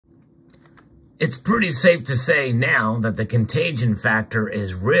It's pretty safe to say now that the contagion factor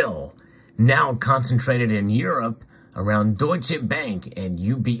is real, now concentrated in Europe around Deutsche Bank and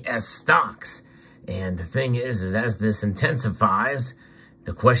UBS stocks. And the thing is as this intensifies,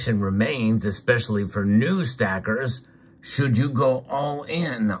 the question remains, especially for new stackers, should you go all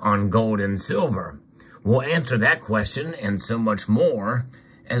in on gold and silver? We'll answer that question and so much more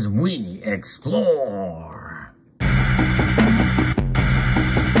as we explore.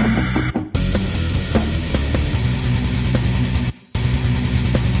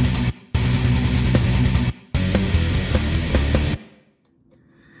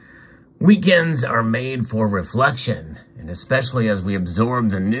 Weekends are made for reflection, and especially as we absorb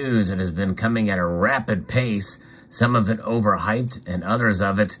the news that has been coming at a rapid pace, some of it overhyped and others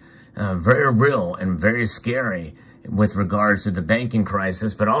of it very real and very scary with regards to the banking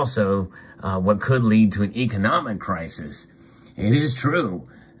crisis, but also what could lead to an economic crisis. It is true,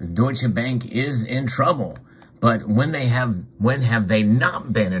 Deutsche Bank is in trouble, but when have they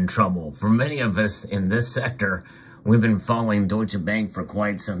not been in trouble? For many of us in this sector, we've been following Deutsche Bank for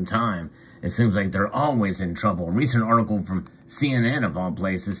quite some time. It seems like they're always in trouble. A recent article from CNN, of all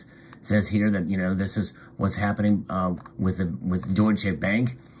places, says here that, this is what's happening with Deutsche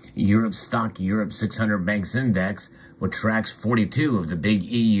Bank. Europe 600 Banks Index, which tracks 42 of the big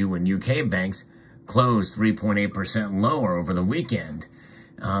EU and UK banks, closed 3.8% lower over the weekend.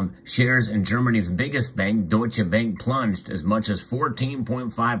 Shares in Germany's biggest bank, Deutsche Bank, plunged as much as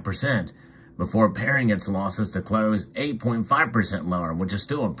 14.5%. before paring its losses to close 8.5% lower, which is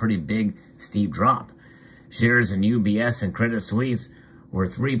still a pretty big, steep drop. Shares in UBS and Credit Suisse were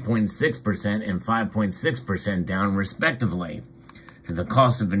 3.6% and 5.6% down, respectively. So the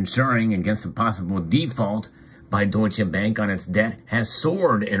cost of insuring against a possible default by Deutsche Bank on its debt has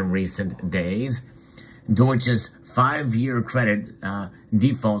soared in recent days. Deutsche's 5-year credit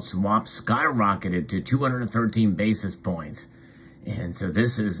default swap skyrocketed to 213 basis points. And so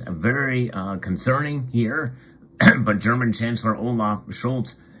this is very concerning here, but German Chancellor Olaf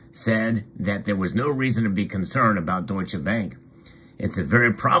Scholz said that there was no reason to be concerned about Deutsche Bank. It's a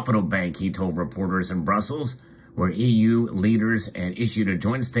very profitable bank, he told reporters in Brussels, where EU leaders had issued a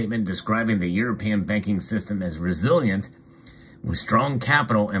joint statement describing the European banking system as resilient with strong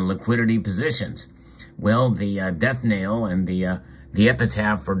capital and liquidity positions. Well, the death knell and the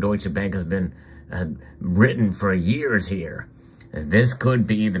epitaph for Deutsche Bank has been written for years here. This could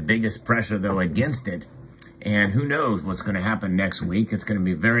be the biggest pressure, though, against it. And who knows what's going to happen next week. It's going to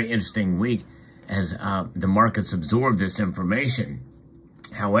be a very interesting week as the markets absorb this information.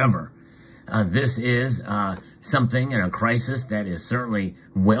 However, this is something in a crisis that is certainly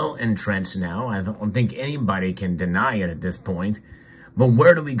well entrenched now. I don't think anybody can deny it at this point. But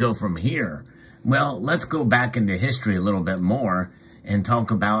where do we go from here? Well, let's go back into history a little bit more and talk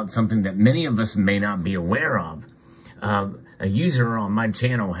about something that many of us may not be aware of. A user on my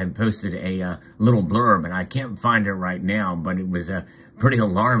channel had posted a little blurb, and I can't find it right now, but it was pretty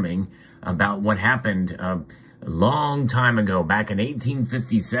alarming about what happened a long time ago, back in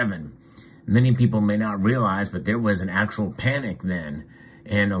 1857. Many people may not realize, but there was an actual panic then,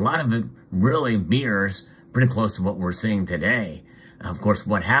 and a lot of it really mirrors pretty close to what we're seeing today. Of course,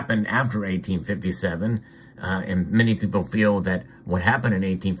 what happened after 1857, and many people feel that what happened in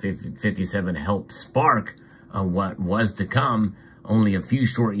 1857 helped spark what was to come only a few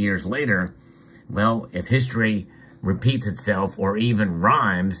short years later. Well, if history repeats itself or even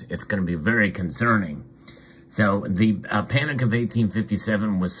rhymes, it's going to be very concerning. So the Panic of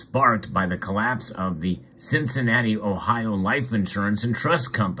 1857 was sparked by the collapse of the Cincinnati, Ohio Life Insurance and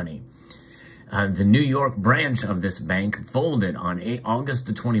Trust Company. The New York branch of this bank folded on August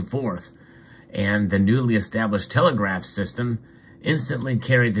the 24th, and the newly established telegraph system instantly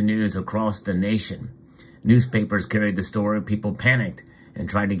carried the news across the nation. Newspapers carried the story, people panicked and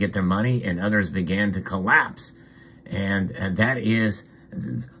tried to get their money, and others began to collapse. And that is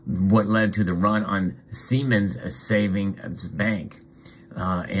what led to the run on Siemens Savings Bank.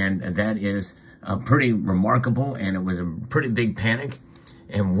 And that is pretty remarkable, and it was a pretty big panic.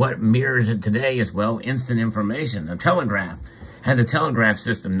 And what mirrors it today is, well, instant information, the telegraph. Had the telegraph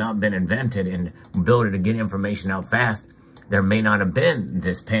system not been invented and ability to get information out fast, there may not have been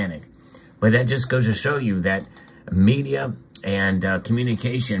this panic. But that just goes to show you that media and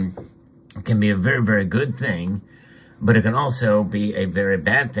communication can be a very, very good thing, but it can also be a very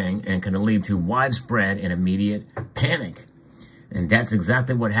bad thing and can lead to widespread and immediate panic. And that's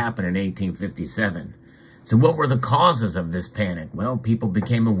exactly what happened in 1857. So what were the causes of this panic? Well, people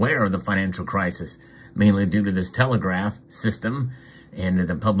became aware of the financial crisis, mainly due to this telegraph system and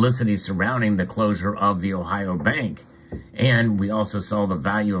the publicity surrounding the closure of the Ohio Bank. And we also saw the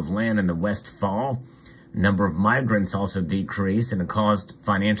value of land in the West fall. Number of migrants also decreased, and it caused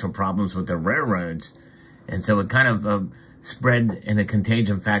financial problems with the railroads. And so it kind of spread in a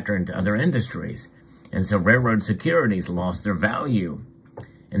contagion factor into other industries. And so railroad securities lost their value.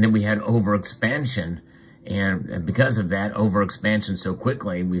 And then we had overexpansion. And because of that overexpansion so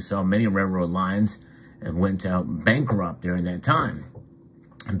quickly, we saw many railroad lines went bankrupt during that time.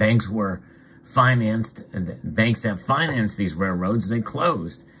 And banks were financed, and the banks that financed these railroads, they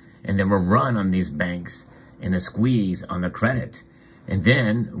closed. And they were run on these banks and a squeeze on the credit. And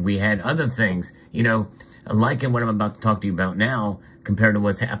then we had other things, you know, like in what I'm about to talk to you about now, compared to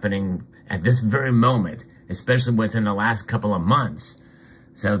what's happening at this very moment, especially within the last couple of months.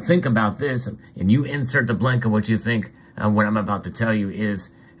 So think about this, and you insert the blank of what you think what I'm about to tell you is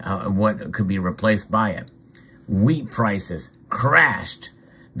what could be replaced by it. Wheat prices crashed.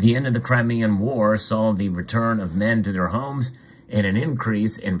 The end of the Crimean War saw the return of men to their homes and an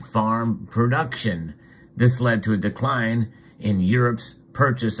increase in farm production. This led to a decline in Europe's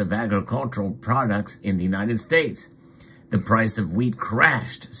purchase of agricultural products in the United States. The price of wheat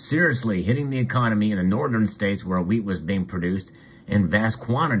crashed, seriously hitting the economy in the northern states where wheat was being produced in vast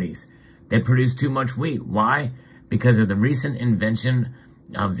quantities. They produced too much wheat. Why? Because of the recent invention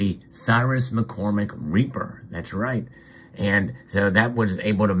of the Cyrus McCormick Reaper. That's right. And so that was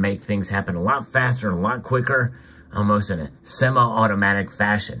able to make things happen a lot faster and a lot quicker, almost in a semi-automatic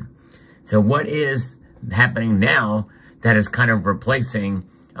fashion. So what is happening now that is kind of replacing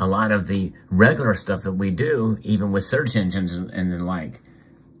a lot of the regular stuff that we do, even with search engines and the like?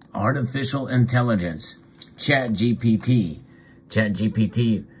 Artificial intelligence, ChatGPT.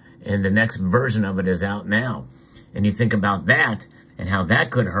 ChatGPT, and the next version of it is out now. And you think about that and how that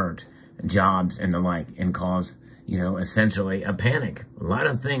could hurt jobs and the like and cause, you know, essentially a panic. A lot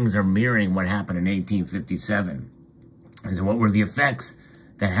of things are mirroring what happened in 1857. And so what were the effects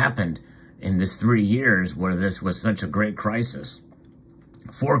that happened in this 3 years where this was such a great crisis?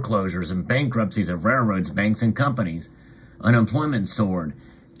 Foreclosures and bankruptcies of railroads, banks, and companies. Unemployment soared.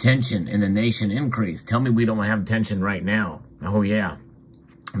 Tension in the nation increased. Tell me we don't have tension right now. Oh, yeah,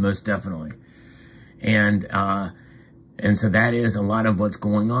 most definitely. And so that is a lot of what's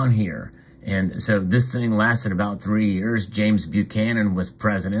going on here. And so this thing lasted about 3 years. James Buchanan was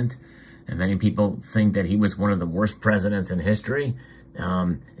president, and many people think that he was one of the worst presidents in history.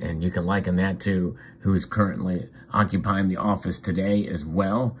 And you can liken that to who's currently occupying the office today as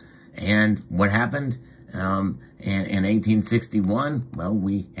well. And what happened? In 1861, well,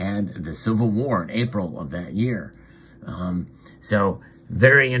 we had the Civil War in April of that year. So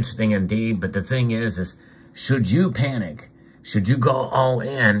very interesting indeed. But the thing is should you panic? Should you go all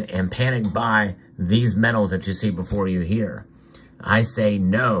in and panic buy these metals that you see before you here? I say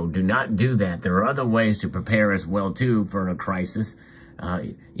no, do not do that. There are other ways to prepare as well, too, for a crisis,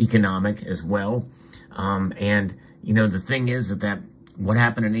 economic as well. And, you know, the thing is that what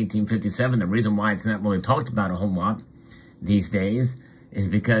happened in 1857, the reason why it's not really talked about a whole lot these days is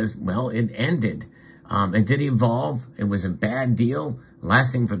because, well, it ended. It did evolve. It was a bad deal.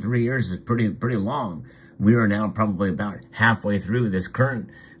 Lasting for 3 years is pretty long. We are now probably about halfway through this current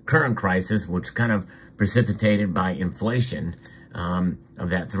crisis, which kind of precipitated by inflation of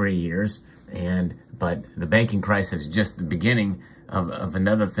that 3 years. But the banking crisis is just the beginning of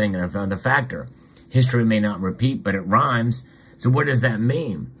another thing and another factor. History may not repeat, but it rhymes. So what does that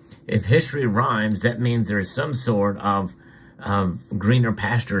mean? If history rhymes, that means there's some sort of greener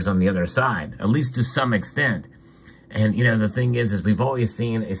pastures on the other side, at least to some extent. And, you know, the thing is we've always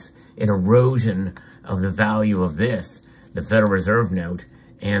seen is an erosion of the value of this, the Federal Reserve note,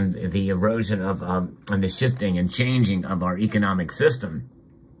 and the erosion of and the shifting and changing of our economic system.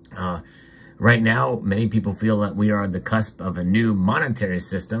 Right now, many people feel that we are at the cusp of a new monetary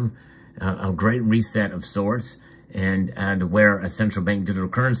system, a great reset of sorts, and where a central bank digital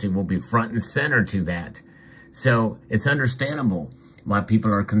currency will be front and center to that. So it's understandable why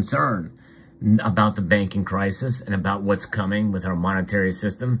people are concerned about the banking crisis and about what's coming with our monetary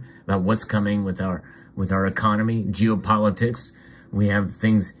system, about what's coming with our economy, geopolitics. We have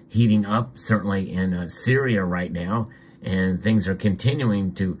things heating up, certainly in Syria right now, and things are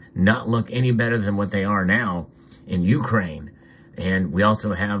continuing to not look any better than what they are now in Ukraine. And we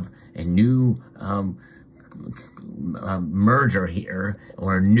also have a new merger here,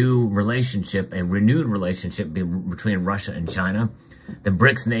 or a new relationship, a renewed relationship between Russia and China. The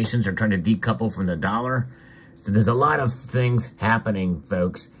BRICS nations are trying to decouple from the dollar. So there's a lot of things happening,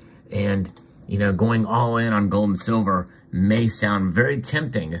 folks. And, you know, going all in on gold and silver may sound very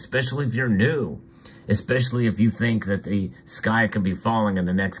tempting, especially if you're new, especially if you think that the sky could be falling in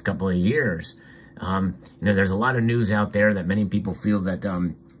the next couple of years. There's a lot of news out there that many people feel that,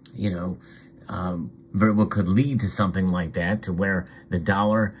 very well could lead to something like that, to where the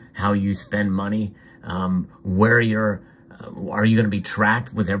dollar, how you spend money, are you going to be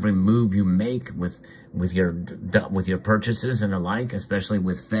tracked with every move you make with your purchases and the like, especially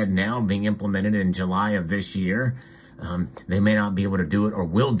with FedNow being implemented in July of this year. They may not be able to do it or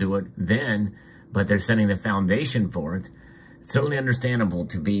will do it then, but they're setting the foundation for it. It's certainly understandable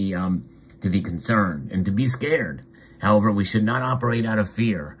to be concerned and to be scared. However, we should not operate out of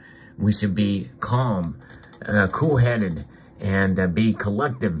fear. We should be calm, cool-headed, and be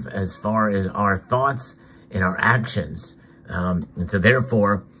collective as far as our thoughts and our actions. And so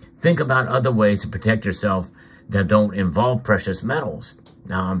therefore, think about other ways to protect yourself that don't involve precious metals.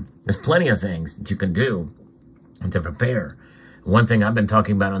 There's plenty of things that you can do to prepare. One thing I've been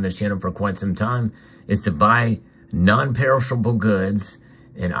talking about on this channel for quite some time is to buy non-perishable goods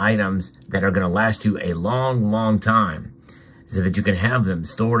and items that are going to last you a long, long time, so that you can have them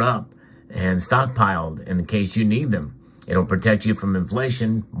stored up and stockpiled in case you need them. It'll protect you from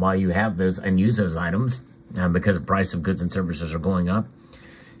inflation while you have those and use those items, because the price of goods and services are going up.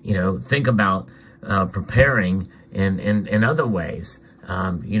 Think about preparing in other ways.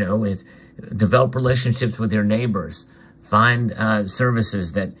 It's develop relationships with your neighbors. Find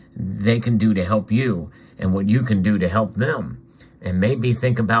services that they can do to help you and what you can do to help them. And maybe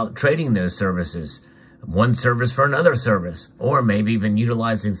think about trading those services, one service for another service, or maybe even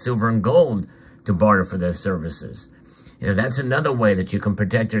utilizing silver and gold to barter for those services. That's another way that you can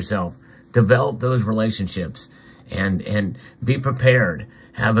protect yourself. Develop those relationships and be prepared.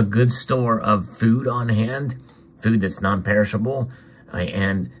 Have a good store of food on hand, food that's non-perishable,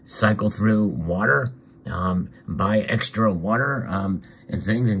 and cycle through water. Buy extra water and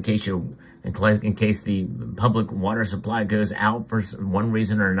things in case the public water supply goes out for one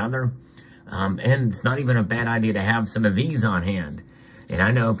reason or another. And it's not even a bad idea to have some of these on hand. And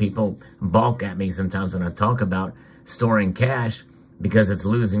I know people balk at me sometimes when I talk about storing cash, because it's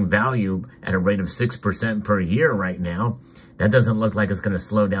losing value at a rate of 6% per year right now. That doesn't look like it's going to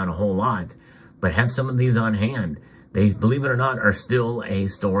slow down a whole lot. But have some of these on hand. They, believe it or not, are still a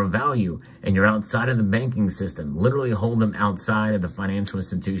store of value. And you're outside of the banking system. Literally hold them outside of the financial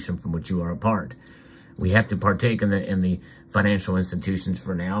institution from which you are a part. We have to partake in the financial institutions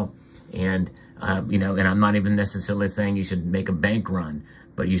for now. And, and I'm not even necessarily saying you should make a bank run,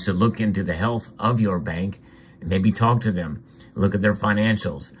 but you should look into the health of your bank and maybe talk to them. Look at their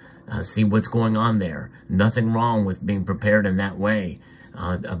financials, see what's going on there. Nothing wrong with being prepared in that way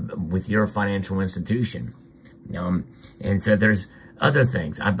with your financial institution. And so there's other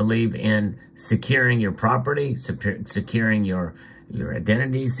things. I believe in securing your property, securing your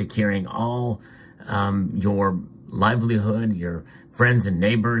identity, securing all your livelihood, your friends and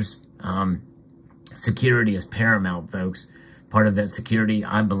neighbors. Security is paramount, folks. Part of that security,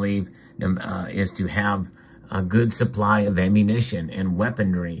 I believe, is to have a good supply of ammunition and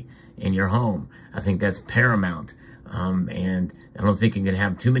weaponry in your home. I think that's paramount. And I don't think you can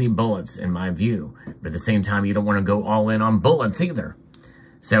have too many bullets, in my view. But at the same time, you don't want to go all in on bullets either.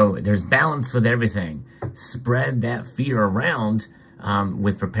 So there's balance with everything. Spread that fear around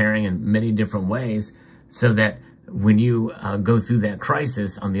with preparing in many different ways, so that when you go through that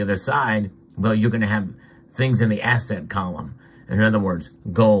crisis on the other side, well, you're going to have things in the asset column. In other words,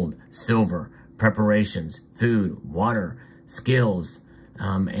 gold, silver, preparations, food, water, skills,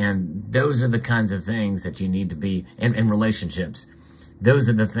 and those are the kinds of things that you need to be in relationships. Those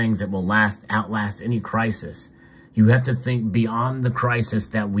are the things that will outlast any crisis. You have to think beyond the crisis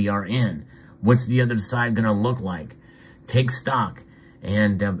that we are in. What's the other side going to look like? Take stock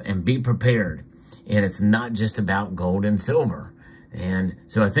and be prepared. And it's not just about gold and silver. And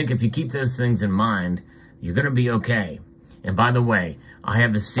so I think if you keep those things in mind, you're going to be okay. And by the way, I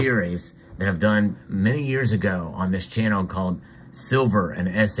have a series that I've done many years ago on this channel called Silver and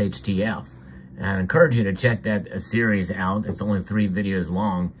SHTF. And I encourage you to check that series out. It's only 3 videos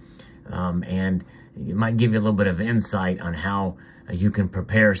long. And it might give you a little bit of insight on how you can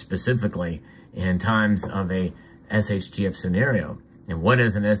prepare specifically in times of a SHTF scenario. And what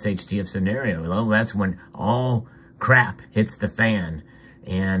is an SHTF scenario? Well, that's when all crap hits the fan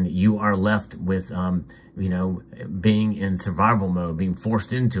and you are left with, being in survival mode, being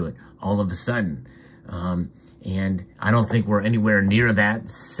forced into it all of a sudden. And I don't think we're anywhere near that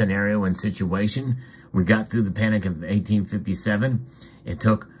scenario and situation. We got through the Panic of 1857. It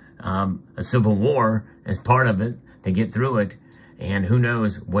took a civil war as part of it to get through it. And who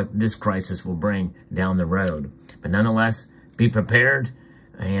knows what this crisis will bring down the road. But nonetheless, be prepared,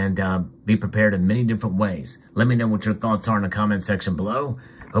 and be prepared in many different ways. Let me know what your thoughts are in the comment section below.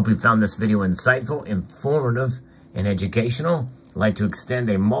 Hope you found this video insightful, informative, and educational. I'd like to extend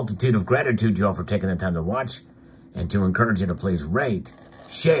a multitude of gratitude to you all for taking the time to watch, and to encourage you to please rate,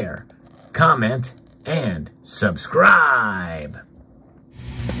 share, comment, and subscribe.